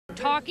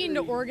talking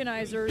to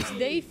organizers,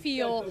 they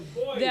feel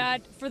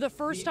that for the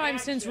first time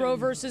since Roe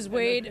versus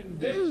Wade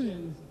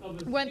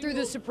went through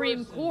the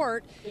Supreme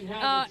Court,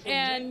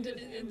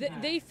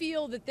 they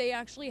feel that they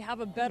actually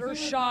have a better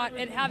shot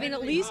at having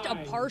at least a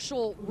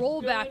partial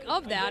rollback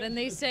of that. And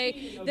they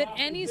say that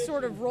any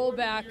sort of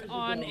rollback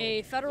on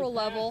a federal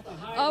level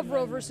of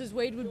Roe versus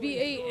Wade would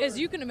be, as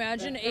you can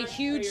imagine, a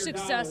huge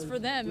success for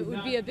them. It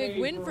would be a big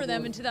win for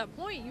them. And to that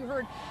point, you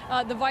heard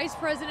the vice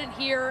president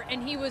here,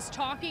 and he was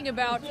talking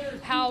about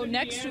how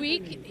next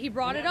week, he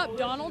brought it up,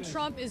 Donald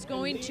Trump is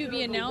going to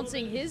be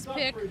announcing his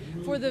pick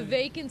for the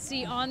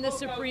vacancy on the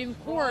Supreme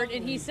Court,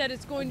 and he said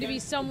it's going to be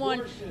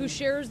someone who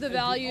shares the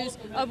values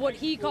of what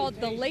he called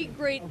the late,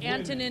 great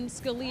Antonin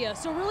Scalia.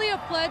 So really a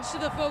pledge to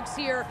the folks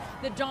here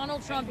that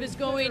Donald Trump is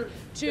going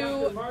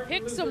to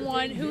pick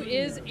someone who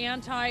is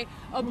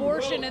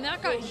anti-abortion, and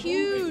that got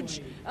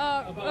huge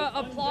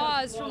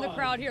applause from the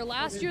crowd here.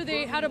 Last year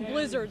they had a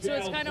blizzard, so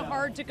it's kind of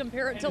hard to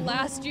compare it to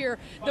last year.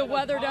 The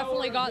weather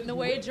definitely got in the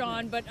way,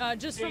 John, but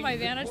just from my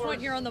vantage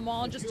point here on the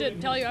Mall, just to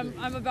tell you,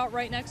 I'm about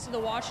right next to the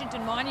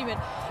Washington Monument.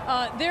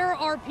 There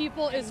are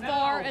people as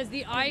far as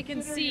the eye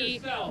can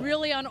see,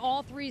 really on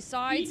all three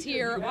sides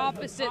here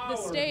opposite the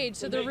stage,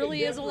 so there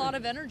really is a lot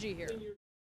of energy here.